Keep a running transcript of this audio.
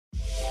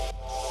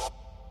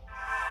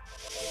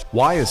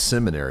Why is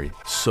seminary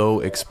so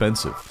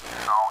expensive?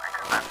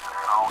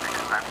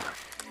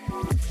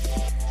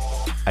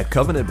 At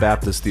Covenant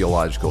Baptist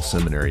Theological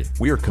Seminary,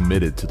 we are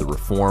committed to the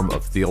reform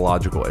of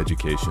theological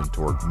education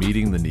toward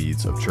meeting the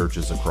needs of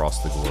churches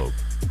across the globe.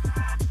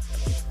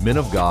 Men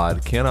of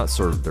God cannot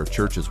serve their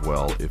churches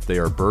well if they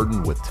are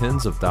burdened with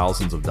tens of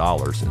thousands of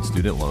dollars in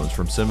student loans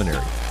from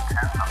seminary.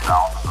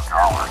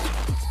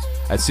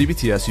 At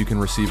CBTS, you can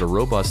receive a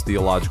robust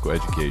theological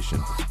education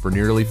for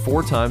nearly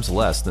 4 times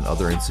less than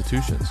other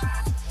institutions.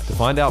 To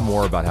find out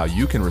more about how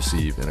you can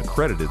receive an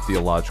accredited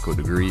theological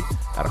degree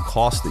at a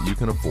cost that you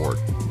can afford,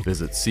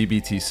 visit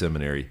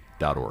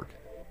cbtseminary.org.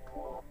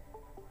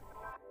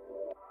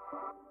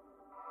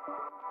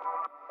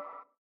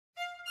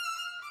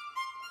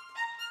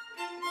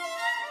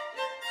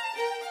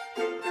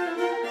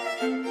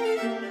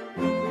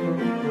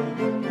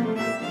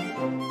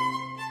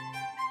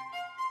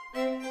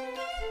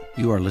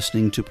 You are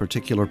listening to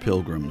Particular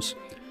Pilgrims,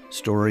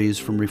 stories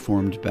from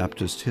Reformed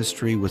Baptist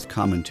history with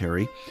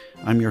commentary.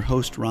 I'm your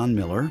host, Ron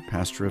Miller,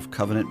 pastor of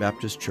Covenant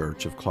Baptist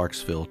Church of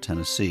Clarksville,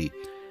 Tennessee,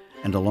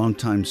 and a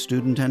longtime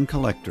student and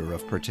collector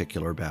of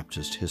Particular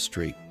Baptist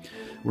history.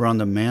 We're on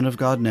the Man of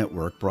God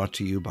Network, brought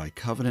to you by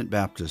Covenant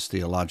Baptist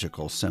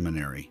Theological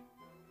Seminary.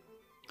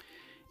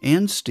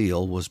 Anne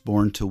Steele was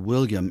born to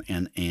William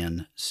and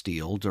Anne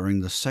Steele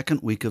during the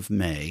second week of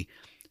May,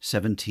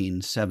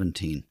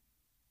 1717.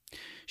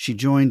 She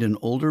joined an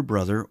older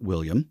brother,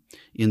 William,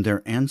 in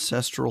their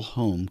ancestral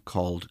home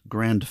called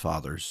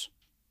Grandfathers.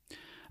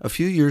 A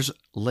few years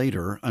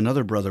later,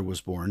 another brother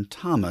was born,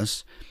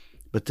 Thomas,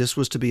 but this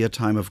was to be a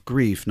time of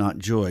grief, not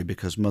joy,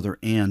 because Mother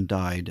Anne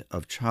died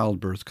of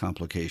childbirth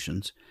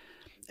complications,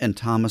 and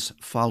Thomas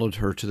followed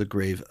her to the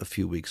grave a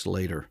few weeks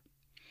later.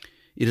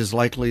 It is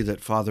likely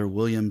that Father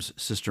William's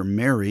sister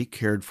Mary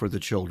cared for the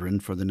children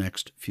for the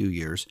next few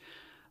years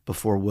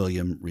before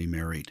William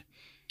remarried.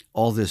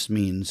 All this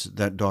means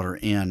that daughter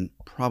Anne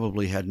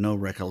probably had no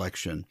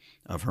recollection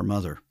of her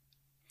mother.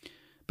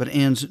 But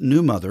Anne's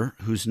new mother,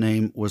 whose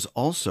name was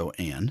also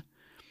Anne,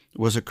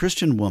 was a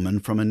Christian woman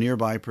from a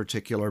nearby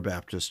Particular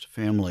Baptist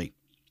family.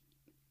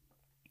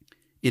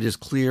 It is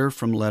clear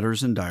from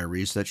letters and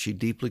diaries that she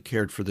deeply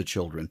cared for the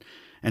children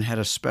and had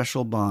a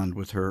special bond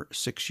with her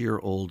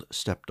 6-year-old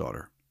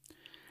stepdaughter.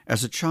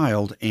 As a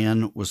child,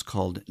 Anne was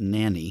called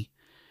Nanny,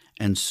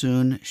 and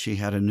soon she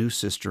had a new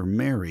sister,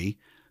 Mary,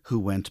 who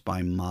went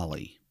by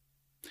Molly.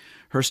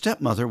 Her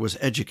stepmother was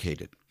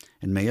educated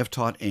and may have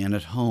taught Anne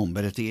at home,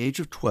 but at the age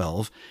of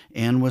 12,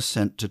 Anne was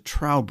sent to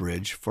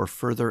Trowbridge for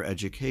further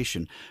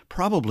education,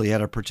 probably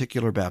at a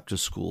Particular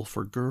Baptist school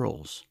for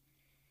girls.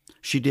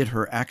 She did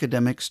her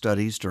academic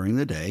studies during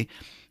the day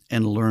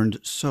and learned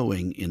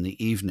sewing in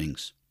the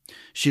evenings.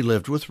 She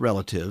lived with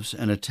relatives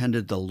and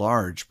attended the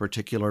large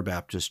Particular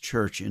Baptist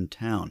church in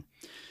town.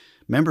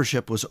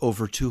 Membership was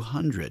over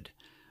 200,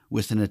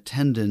 with an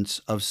attendance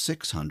of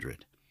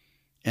 600.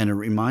 And it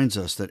reminds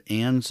us that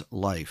Anne's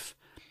life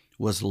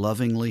was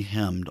lovingly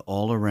hemmed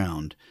all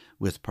around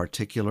with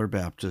Particular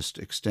Baptist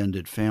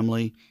extended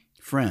family,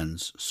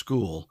 friends,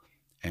 school,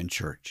 and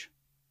church.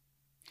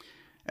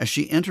 As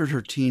she entered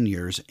her teen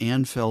years,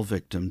 Anne fell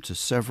victim to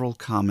several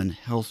common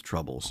health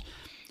troubles,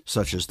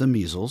 such as the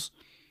measles,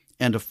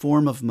 and a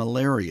form of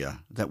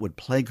malaria that would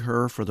plague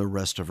her for the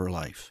rest of her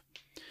life.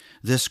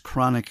 This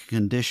chronic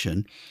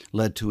condition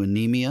led to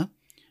anemia,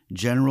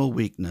 general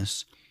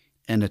weakness,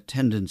 and a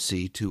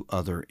tendency to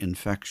other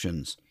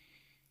infections.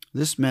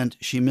 This meant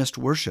she missed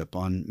worship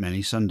on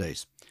many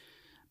Sundays,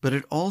 but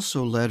it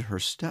also led her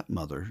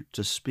stepmother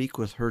to speak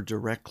with her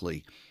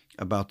directly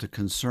about the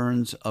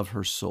concerns of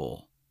her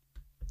soul.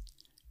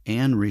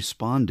 Anne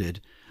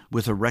responded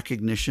with a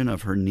recognition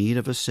of her need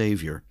of a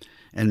Savior,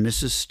 and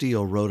Mrs.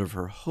 Steele wrote of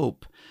her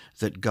hope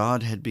that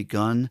God had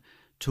begun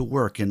to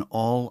work in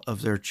all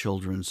of their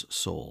children's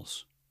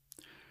souls.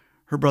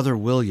 Her brother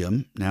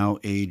William, now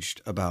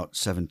aged about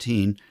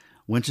 17,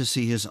 went to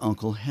see his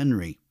uncle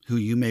Henry, who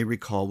you may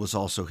recall was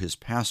also his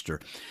pastor,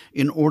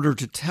 in order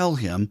to tell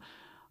him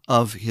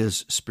of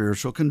his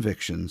spiritual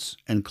convictions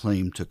and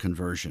claim to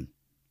conversion.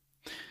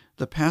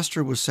 The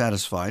pastor was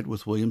satisfied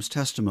with William's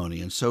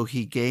testimony, and so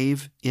he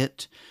gave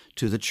it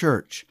to the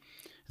church.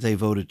 They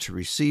voted to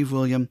receive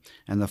William,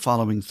 and the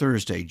following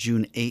Thursday,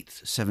 June 8,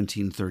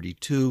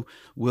 1732,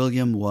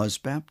 William was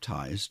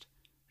baptized,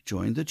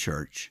 joined the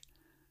church,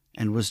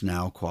 and was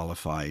now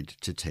qualified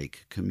to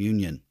take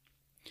communion.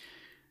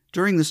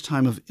 During this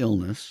time of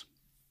illness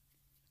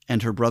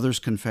and her brother's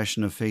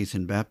confession of faith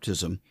in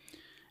baptism,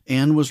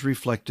 Anne was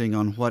reflecting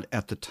on what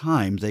at the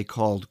time they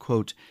called,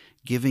 quote,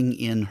 giving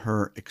in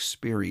her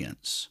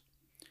experience.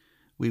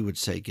 We would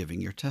say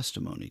giving your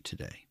testimony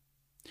today.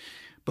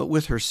 But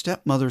with her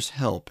stepmother's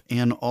help,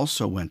 Anne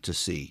also went to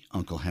see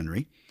Uncle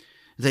Henry.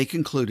 They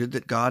concluded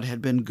that God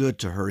had been good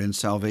to her in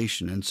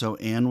salvation, and so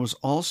Anne was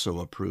also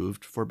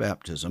approved for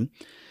baptism.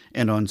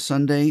 And on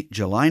Sunday,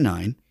 July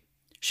 9,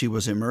 she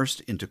was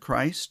immersed into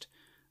Christ,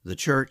 the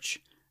church,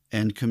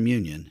 and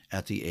communion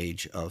at the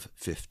age of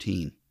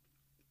 15.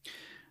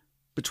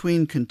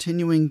 Between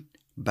continuing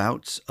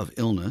bouts of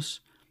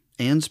illness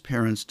Anne's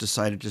parents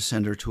decided to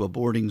send her to a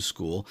boarding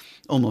school,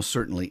 almost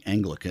certainly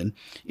Anglican,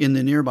 in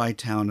the nearby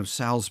town of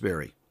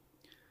Salisbury.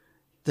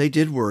 They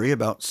did worry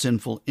about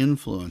sinful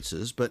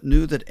influences, but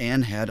knew that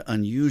Anne had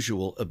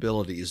unusual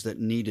abilities that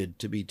needed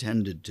to be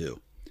tended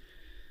to.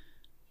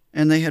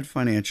 And they had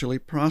financially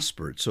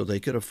prospered, so they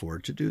could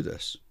afford to do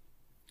this.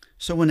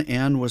 So when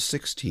Anne was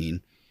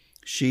 16,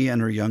 she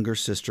and her younger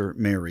sister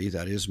Mary,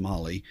 that is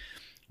Molly,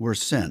 were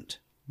sent,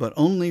 but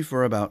only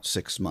for about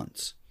 6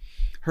 months.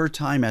 Her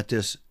time at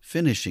this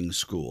finishing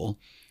school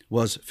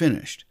was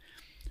finished,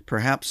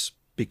 perhaps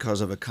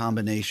because of a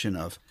combination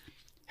of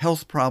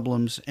health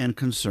problems and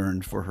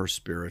concern for her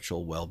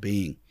spiritual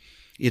well-being.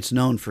 It's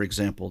known, for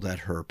example, that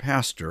her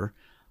pastor,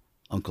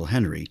 Uncle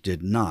Henry,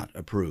 did not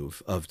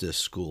approve of this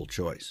school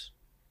choice.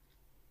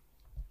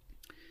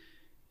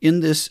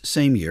 In this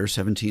same year,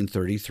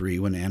 1733,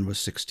 when Anne was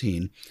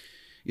 16,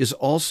 is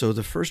also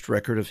the first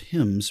record of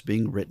hymns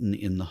being written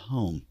in the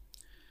home.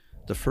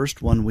 The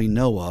first one we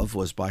know of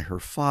was by her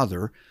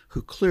father,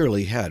 who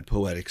clearly had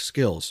poetic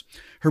skills.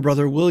 Her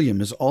brother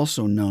William is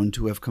also known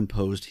to have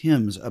composed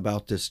hymns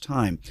about this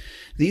time.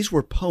 These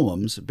were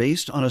poems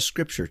based on a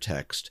scripture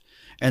text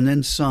and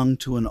then sung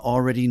to an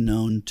already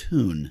known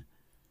tune.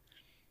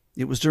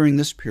 It was during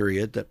this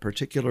period that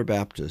particular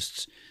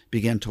Baptists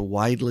began to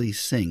widely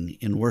sing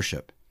in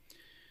worship.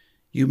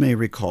 You may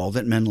recall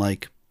that men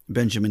like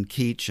Benjamin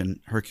Keach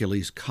and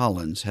Hercules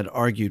Collins had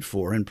argued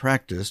for and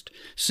practiced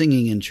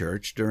singing in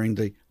church during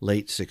the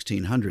late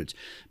 1600s,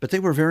 but they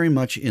were very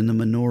much in the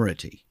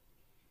minority.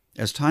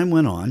 As time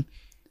went on,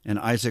 and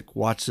Isaac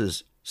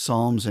Watts's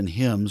psalms and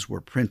hymns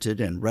were printed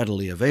and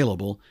readily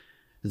available,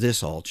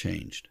 this all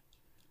changed.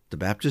 The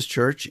Baptist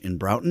Church in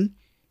Broughton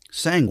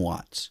sang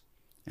Watts,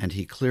 and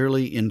he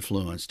clearly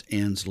influenced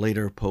Anne's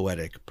later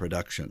poetic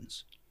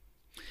productions.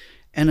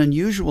 An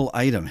unusual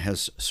item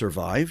has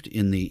survived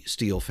in the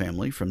Steele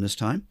family from this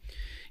time.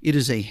 It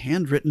is a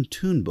handwritten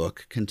tune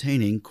book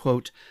containing,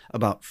 quote,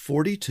 about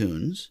 40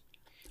 tunes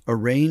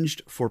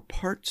arranged for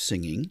part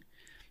singing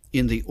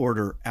in the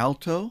order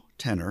alto,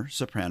 tenor,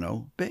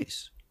 soprano,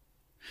 bass.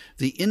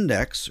 The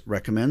index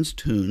recommends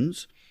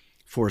tunes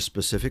for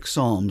specific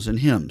psalms and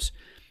hymns,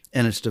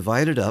 and it's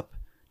divided up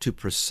to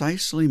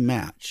precisely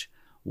match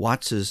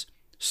Watts's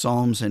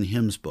Psalms and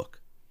Hymns book.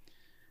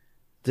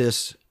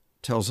 This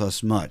tells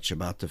us much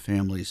about the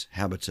family's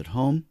habits at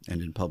home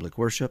and in public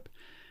worship,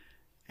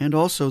 and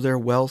also their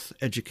wealth,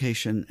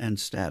 education, and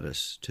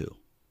status, too.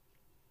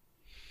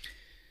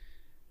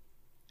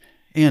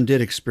 Anne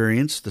did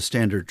experience the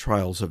standard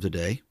trials of the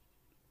day.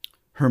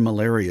 Her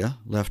malaria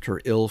left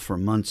her ill for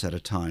months at a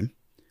time.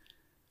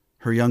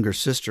 Her younger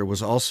sister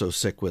was also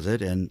sick with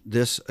it, and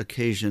this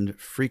occasioned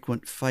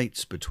frequent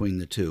fights between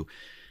the two.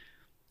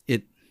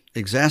 It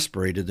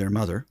exasperated their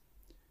mother,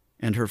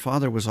 and her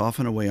father was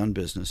often away on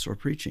business or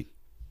preaching.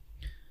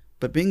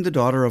 But being the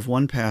daughter of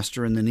one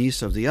pastor and the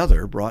niece of the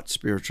other brought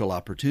spiritual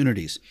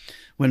opportunities.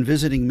 When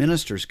visiting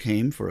ministers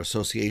came for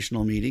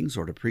associational meetings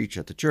or to preach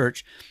at the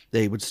church,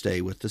 they would stay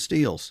with the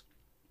Steeles.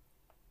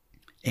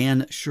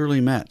 Anne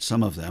surely met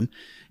some of them,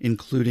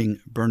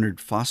 including Bernard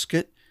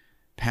Foskett,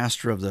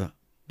 pastor of the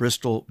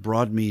Bristol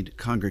Broadmead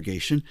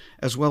congregation,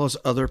 as well as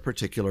other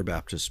particular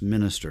Baptist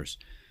ministers.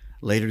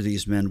 Later,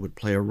 these men would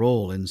play a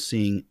role in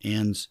seeing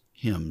Anne's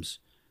hymns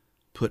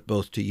put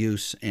both to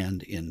use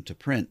and into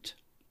print.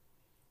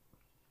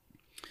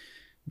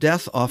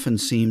 Death often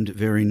seemed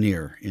very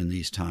near in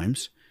these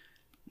times,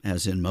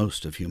 as in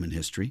most of human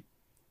history.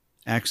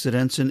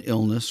 Accidents and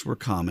illness were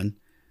common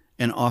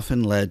and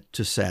often led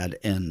to sad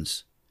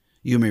ends.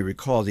 You may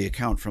recall the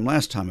account from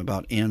last time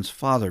about Anne's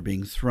father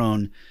being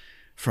thrown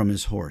from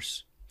his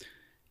horse.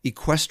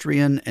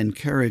 Equestrian and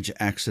carriage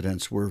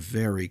accidents were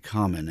very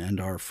common and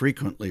are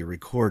frequently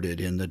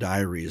recorded in the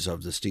diaries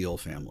of the Steele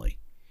family.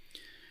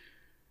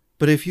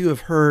 But if you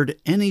have heard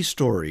any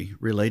story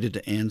related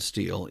to Anne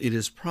Steele, it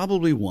is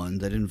probably one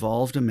that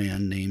involved a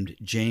man named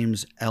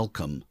James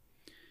Elcombe.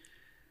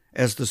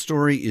 As the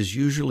story is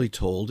usually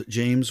told,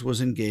 James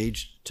was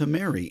engaged to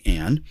marry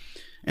Anne,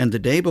 and the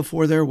day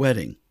before their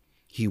wedding,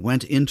 he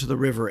went into the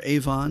river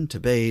Avon to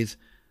bathe,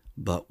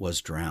 but was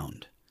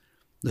drowned.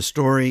 The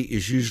story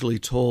is usually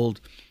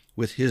told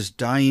with his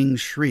dying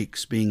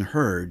shrieks being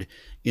heard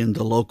in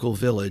the local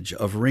village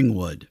of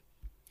Ringwood.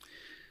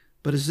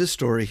 But is this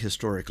story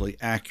historically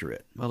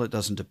accurate? Well, it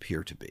doesn't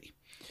appear to be.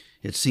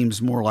 It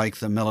seems more like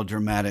the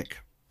melodramatic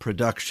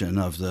production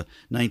of the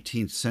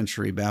 19th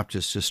century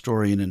Baptist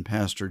historian and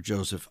pastor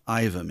Joseph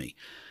Ivamy,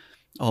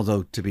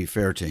 although, to be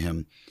fair to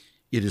him,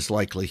 it is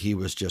likely he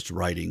was just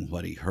writing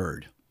what he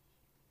heard.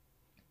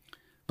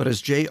 But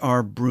as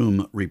J.R.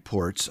 Broom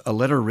reports, a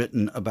letter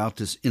written about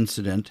this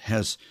incident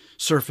has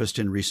surfaced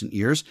in recent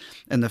years,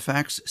 and the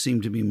facts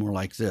seem to be more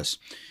like this.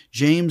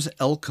 James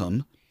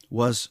Elcombe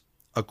was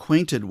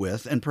acquainted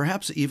with and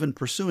perhaps even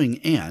pursuing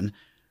Anne,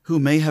 who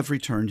may have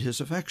returned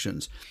his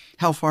affections.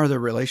 How far their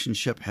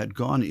relationship had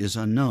gone is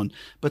unknown,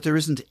 but there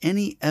isn't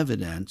any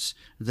evidence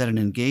that an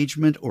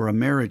engagement or a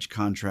marriage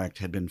contract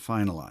had been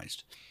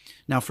finalized.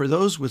 Now, for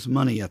those with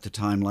money at the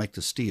time, like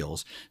the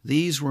Steeles,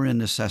 these were a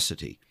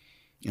necessity.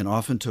 and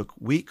often took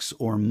weeks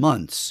or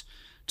months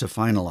to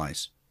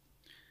finalize.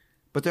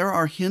 But there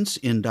are hints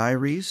in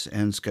diaries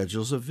and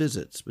schedules of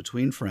visits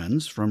between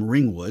friends from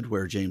Ringwood,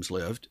 where James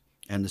lived,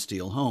 and the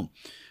Steele home.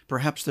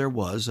 Perhaps there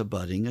was a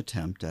budding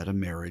attempt at a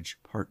marriage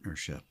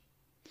partnership.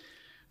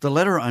 The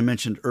letter I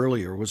mentioned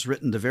earlier was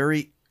written the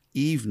very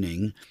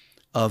evening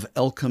of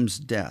Elcom's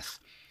death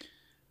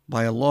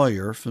by a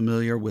lawyer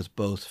familiar with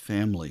both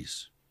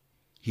families.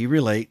 He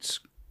relates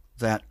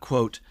that,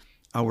 quote,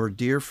 "Our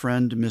dear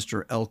friend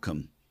Mr.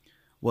 Elcom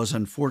was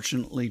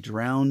unfortunately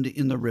drowned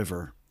in the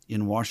river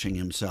in washing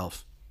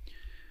himself.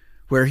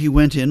 Where he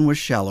went in was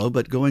shallow,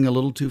 but going a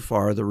little too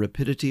far, the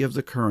rapidity of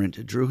the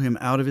current drew him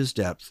out of his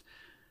depth,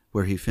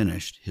 where he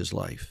finished his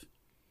life.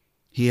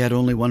 He had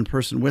only one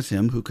person with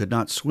him who could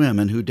not swim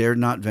and who dared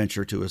not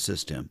venture to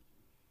assist him.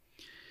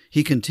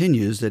 He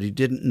continues that he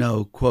didn't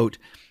know, quote,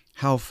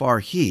 how far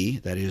he,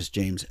 that is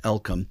James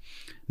Elcom,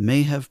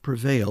 may have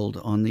prevailed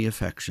on the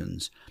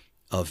affections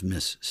of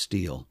Miss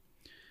Steele."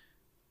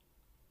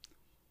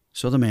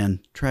 So the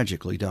man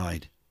tragically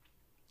died.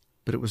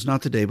 But it was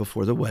not the day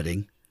before the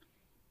wedding,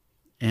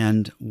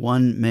 and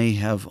one may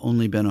have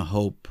only been a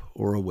hope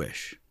or a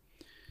wish.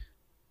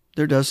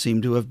 There does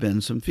seem to have been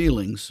some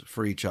feelings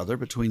for each other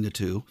between the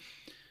two,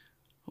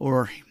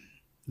 or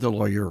the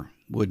lawyer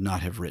would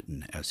not have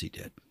written as he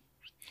did.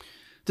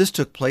 This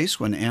took place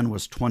when Anne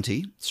was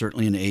 20,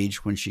 certainly an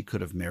age when she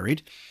could have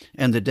married,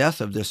 and the death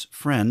of this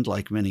friend,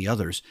 like many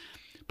others,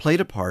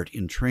 played a part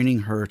in training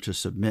her to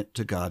submit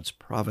to God's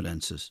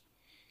providences.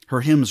 Her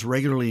hymns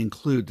regularly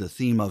include the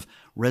theme of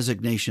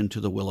resignation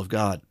to the will of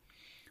God.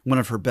 One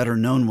of her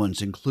better-known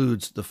ones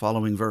includes the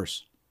following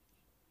verse: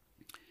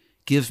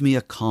 "Give me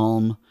a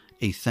calm,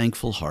 a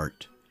thankful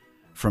heart,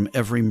 from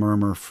every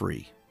murmur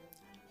free.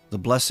 The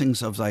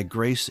blessings of thy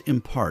grace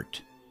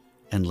impart,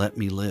 and let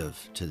me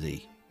live to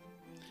thee."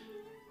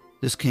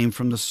 This came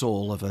from the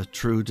soul of a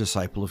true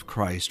disciple of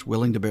Christ,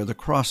 willing to bear the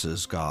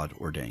crosses God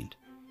ordained.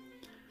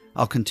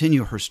 I'll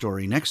continue her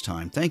story next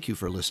time. Thank you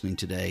for listening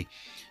today.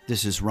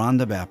 This is Ron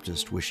the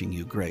Baptist wishing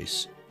you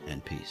grace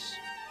and peace.